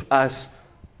each of us,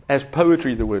 as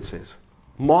poetry the word says,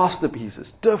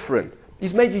 masterpieces, different.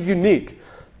 He's made you unique.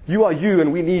 You are you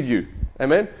and we need you.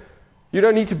 Amen? You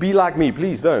don't need to be like me.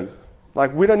 Please don't.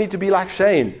 We don't need to be like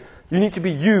Shane. You need to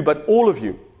be you, but all of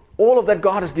you. All of that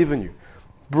God has given you.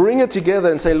 Bring it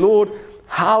together and say, Lord,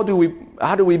 how do we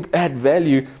add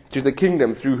value to the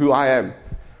kingdom through who I am?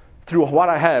 Through what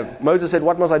I have. Moses said,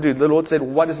 what must I do? The Lord said,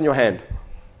 what is in your hand?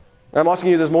 I'm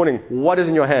asking you this morning, what is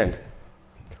in your hand?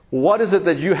 What is it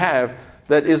that you have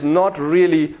that is not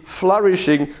really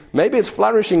flourishing? Maybe it's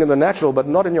flourishing in the natural, but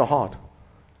not in your heart.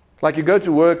 Like you go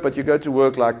to work, but you go to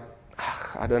work like,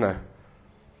 I don't know.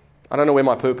 I don't know where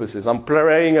my purpose is. I'm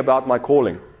praying about my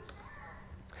calling.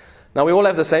 Now we all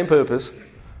have the same purpose.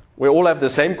 We all have the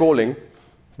same calling,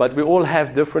 but we all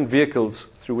have different vehicles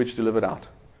through which to live it out.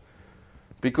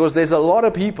 Because there's a lot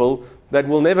of people that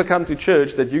will never come to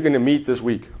church that you're going to meet this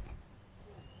week.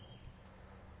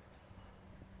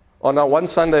 On our one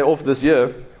Sunday off this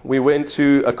year, we went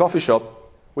to a coffee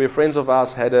shop where friends of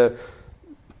ours had a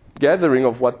gathering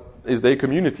of what is their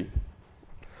community.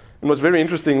 And what's very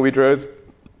interesting, we drove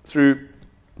through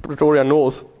Pretoria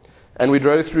North, and we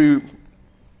drove through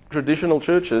traditional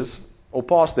churches, or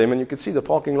past them, and you could see the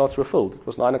parking lots were filled. It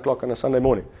was 9 o'clock on a Sunday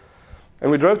morning.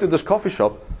 And we drove to this coffee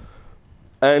shop,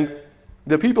 and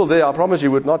the people there, I promise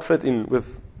you, would not fit in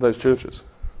with those churches.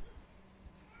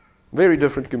 Very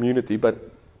different community,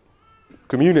 but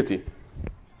community.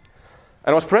 And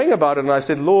I was praying about it, and I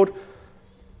said, Lord,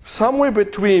 somewhere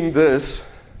between this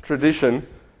tradition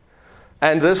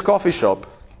and this coffee shop,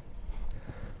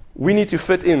 we need to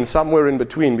fit in somewhere in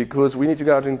between, because we need to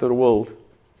go out into the world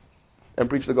and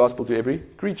preach the gospel to every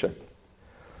creature.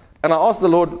 And I asked the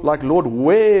Lord, Lord,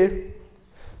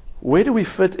 where do we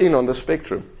fit in on the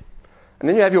spectrum? And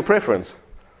then you have your preference,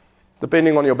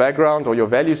 depending on your background or your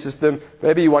value system.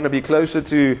 Maybe you want to be closer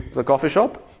to the coffee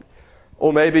shop,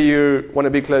 or maybe you want to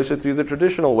be closer to the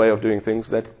traditional way of doing things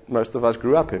that most of us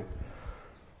grew up in.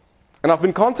 And I've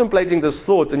been contemplating this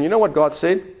thought, and you know what God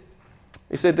said?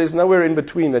 He said, there's nowhere in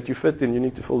between that you fit in. You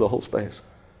need to fill the whole space.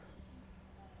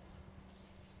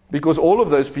 Because all of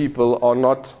those people are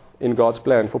not in God's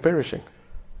plan for perishing.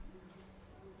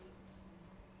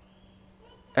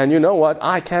 And you know what?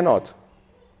 I cannot.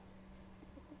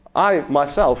 I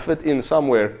myself fit in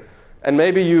somewhere. And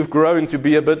maybe you've grown to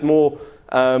be a bit more,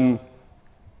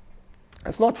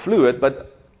 it's not fluid,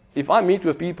 but if I meet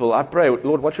with people, I pray,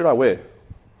 Lord, what should I wear?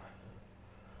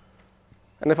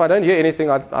 And if I don't hear anything,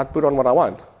 I'd put on what I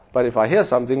want. But if I hear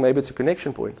something, maybe it's a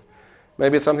connection point.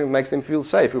 Maybe it's something that makes them feel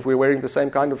safe if we're wearing the same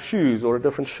kind of shoes or a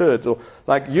different shirt. Or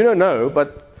you don't know,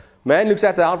 but man looks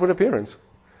at the outward appearance.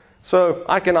 So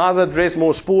I can either dress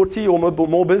more sporty or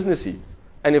more businessy.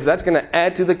 And if that's going to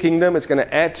add to the kingdom, it's going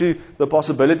to add to the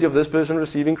possibility of this person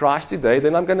receiving Christ today,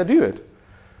 then I'm going to do it.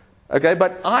 Okay,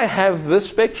 but I have this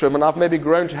spectrum, and I've maybe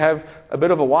grown to have a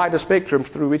bit of a wider spectrum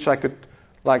through which I could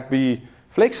be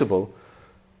flexible.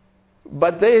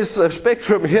 But there's a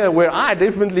spectrum here where I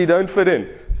definitely don't fit in.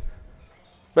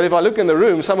 But if I look in the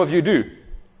room, some of you do.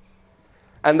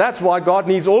 And that's why God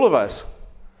needs all of us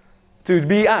to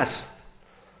be us.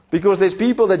 Because there's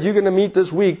people that you're going to meet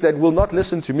this week that will not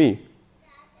listen to me,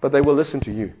 but they will listen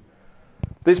to you.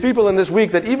 There's people in this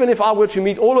week that even if I were to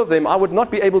meet all of them, I would not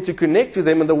be able to connect to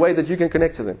them in the way that you can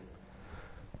connect to them.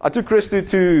 I took Christo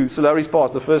to Solari's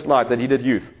Pass the first night that he did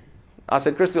youth. I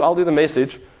said, Christo, I'll do the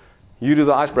message, you do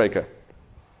the icebreaker.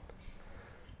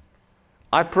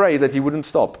 I pray that he wouldn't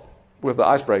stop with the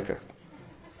icebreaker.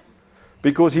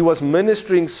 Because he was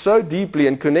ministering so deeply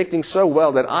and connecting so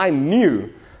well that I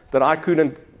knew that I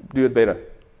couldn't do it better,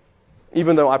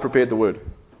 even though I prepared the word.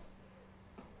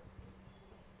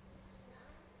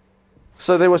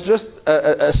 So there was just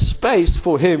a space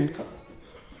for him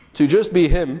to just be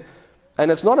him.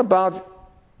 And it's not about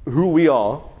who we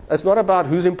are. It's not about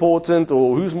who's important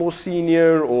or who's more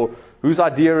senior or whose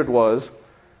idea it was.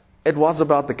 It was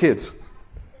about the kids.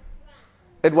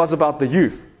 It was about the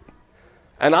youth.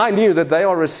 And I knew that they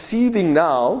are receiving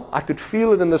now. I could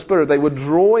feel it in the spirit. They were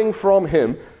drawing from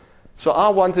him. So I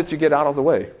wanted to get out of the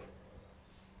way.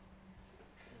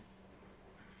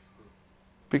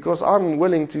 Because I'm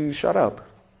willing to shut up.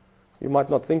 You might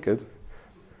not think it.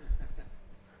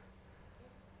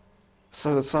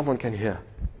 So that someone can hear.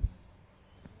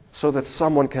 So that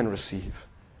someone can receive.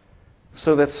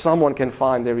 So that someone can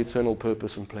find their eternal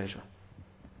purpose and pleasure.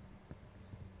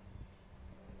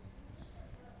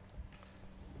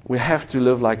 We have to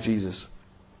live like Jesus.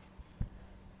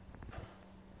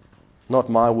 Not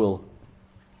my will,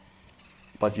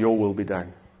 but your will be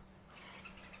done.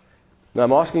 Now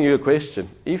I'm asking you a question.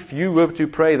 If you were to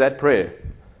pray that prayer,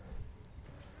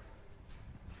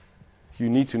 you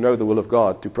need to know the will of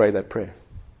God to pray that prayer.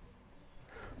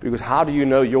 Because how do you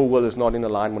know your will is not in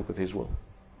alignment with His will?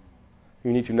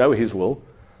 You need to know His will,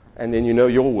 and then you know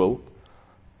your will.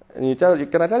 And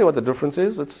can I tell you what the difference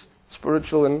is? It's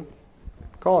spiritual and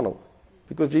carnal.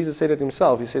 Because Jesus said it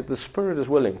Himself. He said, the spirit is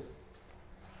willing,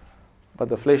 but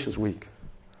the flesh is weak.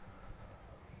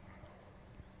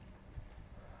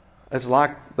 It's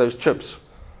like those chips.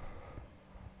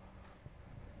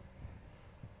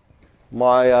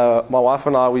 My wife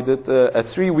and I, we did a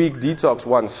 3-week detox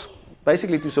once,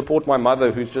 basically to support my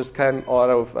mother who's just came out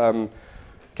of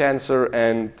cancer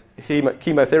and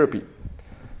chemotherapy.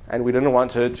 And we didn't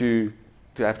want her to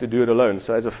have to do it alone.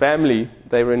 So as a family,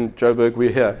 they were in Joburg,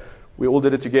 we're here. We all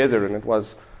did it together, and it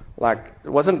was like, it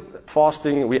wasn't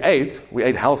fasting. We ate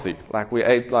healthy.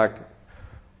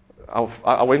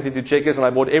 I went into Checkers and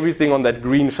I bought everything on that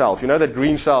green shelf. You know that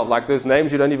green shelf, like those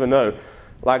names you don't even know.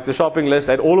 Like the shopping list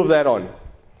had all of that on.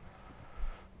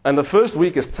 And the first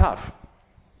week is tough.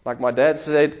 Like my dad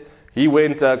said, he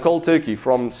went cold turkey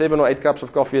from 7 or 8 cups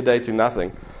of coffee a day to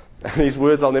nothing. And his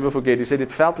words I'll never forget. He said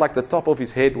it felt like the top of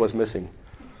his head was missing.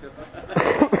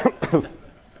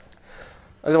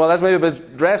 I said, well, that's maybe a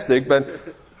bit drastic, but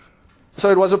so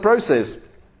it was a process.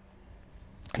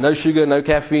 No sugar, no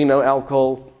caffeine, no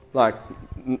alcohol, like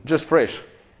just fresh.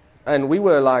 And we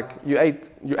were like, you ate,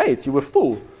 you were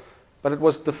full. But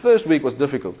the first week was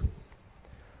difficult.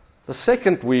 The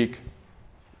second week,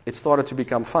 it started to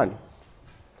become fun.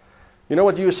 You know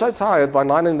what? You were so tired by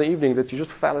 9 in the evening that you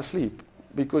just fell asleep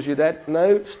because you had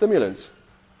no stimulants,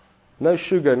 no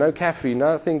sugar, no caffeine,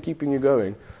 nothing keeping you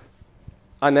going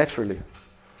unnaturally.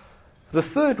 The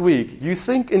third week, you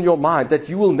think in your mind that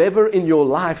you will never in your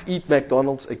life eat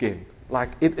McDonald's again. Like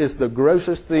it is the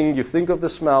grossest thing. You think of the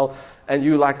smell and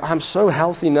you're like, I'm so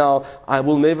healthy now, I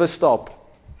will never stop.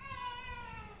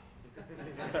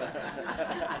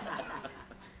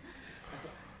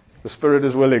 The spirit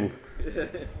is willing.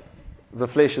 The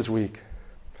flesh is weak.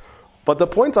 But the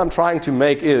point I'm trying to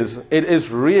make is, it is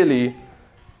really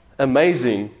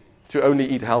amazing to only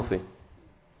eat healthy.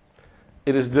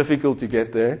 It is difficult to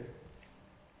get there.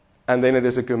 And then it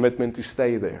is a commitment to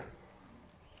stay there.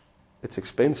 It's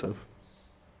expensive.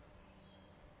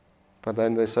 But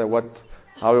then they say,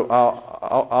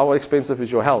 how expensive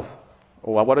is your health?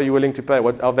 Or what are you willing to pay?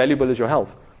 How valuable is your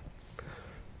health?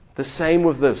 The same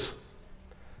with this.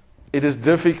 It is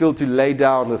difficult to lay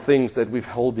down the things that we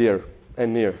hold dear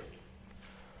and near.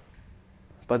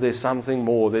 But there's something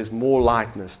more. There's more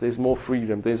lightness. There's more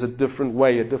freedom. There's a different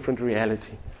way, a different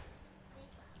reality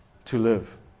to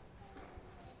live.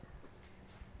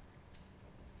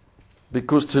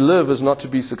 Because to live is not to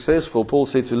be successful. Paul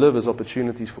said to live is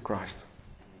opportunities for Christ.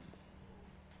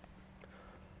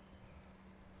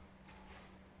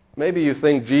 Maybe you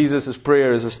think Jesus'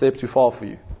 prayer is a step too far for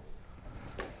you.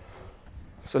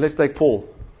 So let's take Paul,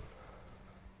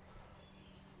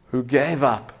 who gave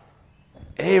up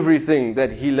everything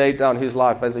that he laid down his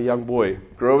life as a young boy,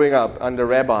 growing up under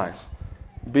rabbis,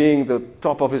 being the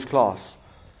top of his class.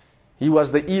 He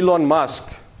was the Elon Musk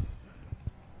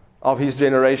of his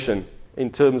generation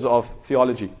in terms of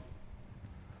theology.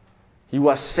 He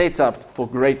was set up for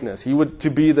greatness. He would to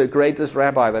be the greatest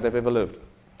rabbi that have ever lived.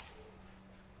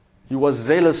 He was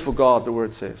zealous for God, the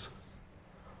word says.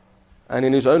 And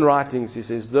in his own writings, he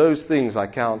says, those things I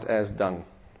count as dung.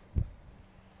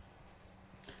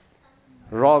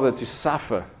 Rather to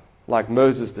suffer like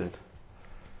Moses did.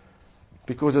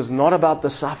 Because it's not about the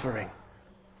suffering.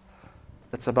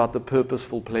 It's about the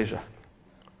purposeful pleasure.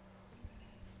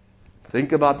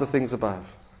 Think about the things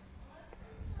above.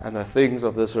 And the things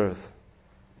of this earth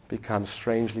become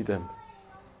strangely dim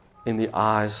in the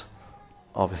eyes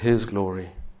of His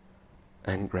glory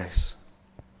and grace.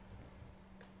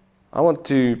 I want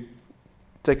to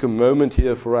take a moment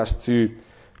here for us to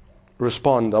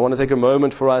respond. I want to take a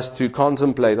moment for us to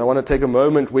contemplate. I want to take a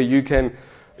moment where you can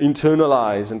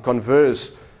internalize and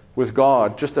converse with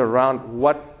God just around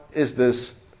what is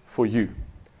this for you?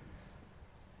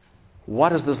 What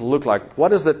does this look like?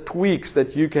 What is the tweaks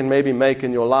that you can maybe make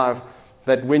in your life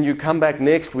that when you come back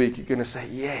next week, you're going to say,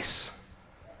 yes.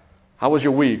 How was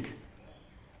your week?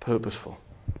 Purposeful.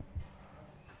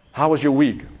 How was your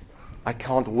week? I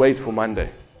can't wait for Monday.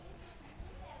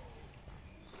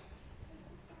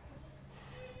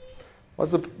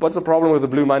 What's the problem with the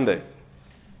Blue Monday?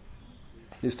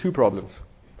 There's two problems.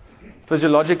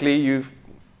 Physiologically, you've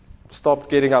stopped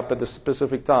getting up at a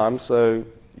specific time, so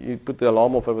you put the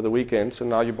alarm off over the weekend, so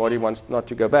now your body wants not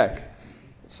to go back.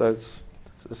 So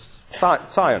it's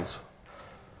science.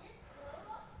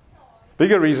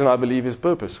 Bigger reason, I believe, is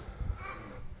purpose.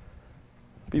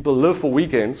 People live for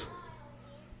weekends,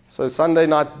 so Sunday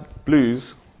night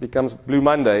blues becomes Blue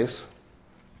Mondays,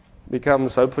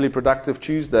 becomes hopefully productive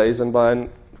Tuesdays, and by a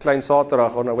klein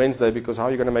Saterdag on a Wednesday, because how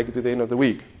are you going to make it to the end of the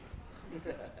week?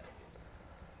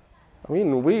 I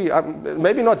mean,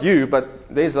 maybe not you,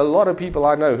 but there's a lot of people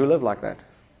I know who live like that.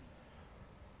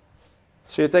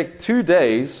 So you take 2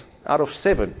 days out of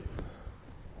 7.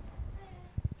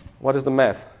 What is the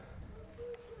math?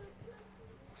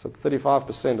 So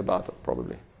 35% about it,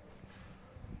 probably.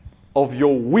 Of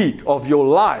your week, of your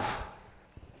life,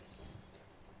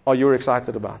 are you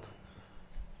excited about?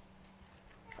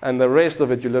 And the rest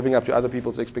of it, you're living up to other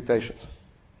people's expectations,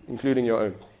 including your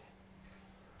own.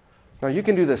 Now, you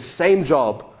can do the same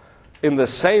job, in the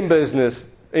same business,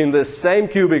 in the same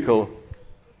cubicle,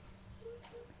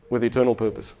 with eternal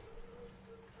purpose.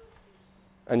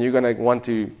 And you're going to want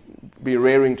to be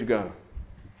raring to go.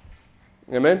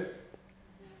 Amen?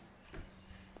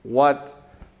 What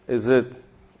is it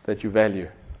that you value?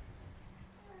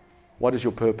 What is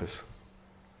your purpose?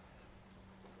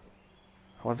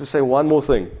 I want to say one more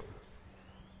thing.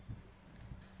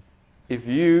 If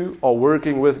you are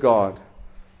working with God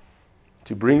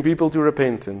to bring people to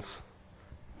repentance,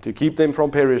 to keep them from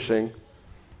perishing,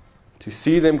 to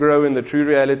see them grow in the true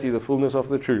reality, the fullness of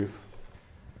the truth,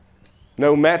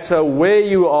 no matter where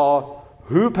you are,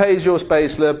 who pays your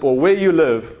space slip, or where you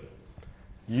live,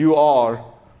 you are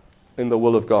in the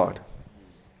will of God.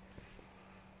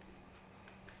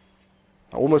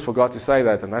 I almost forgot to say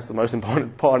that, and that's the most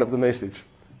important part of the message.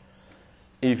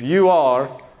 If you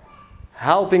are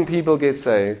helping people get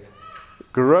saved,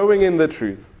 growing in the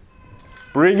truth,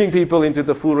 bringing people into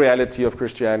the full reality of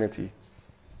Christianity,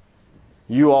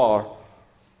 you are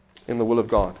in the will of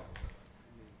God.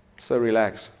 So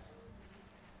relax.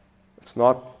 It's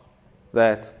not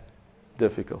that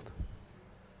difficult.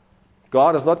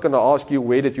 God is not going to ask you,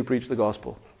 where did you preach the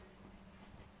gospel?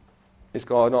 He's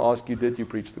going to ask you, did you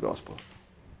preach the gospel?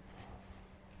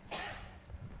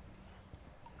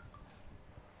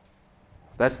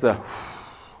 That's the...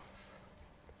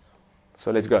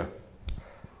 So let's go.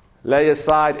 Lay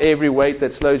aside every weight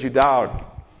that slows you down.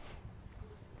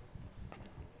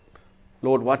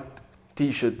 Lord, what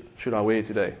t-shirt should I wear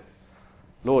today?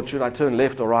 Lord, should I turn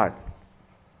left or right?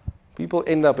 People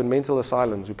end up in mental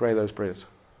asylums who pray those prayers.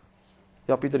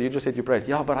 Yeah, Peter, you just said you prayed.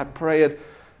 Yeah, but I pray it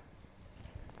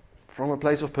from a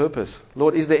place of purpose.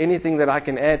 Lord, is there anything that I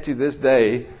can add to this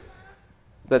day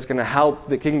that's going to help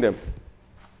the kingdom?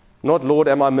 Not, Lord,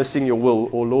 am I missing your will?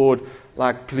 Or, Lord,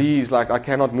 please, I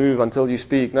cannot move until you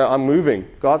speak. No, I'm moving.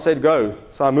 God said go,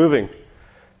 so I'm moving.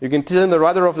 You can turn the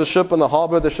rudder of the ship on the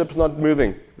harbor, the ship's not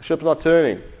moving. The ship's not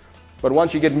turning. But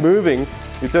once you get moving,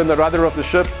 you turn the rudder of the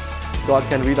ship, God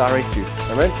can redirect you.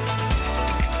 Amen?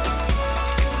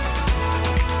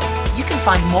 You can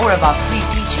find more of our free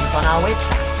teachings on our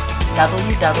website,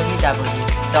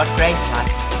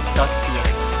 www.gracelife.ca.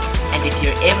 And if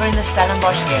you're ever in the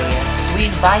Stellenbosch area, we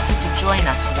invite you to join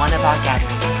us for one of our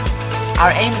gatherings.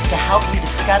 Our aim is to help you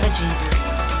discover Jesus,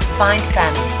 find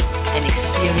family, and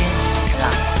experience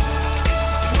life.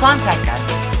 To contact us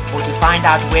or to find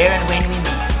out where and when we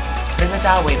meet, visit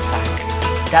our website,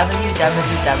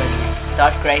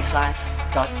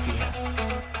 www.gracelife.ca.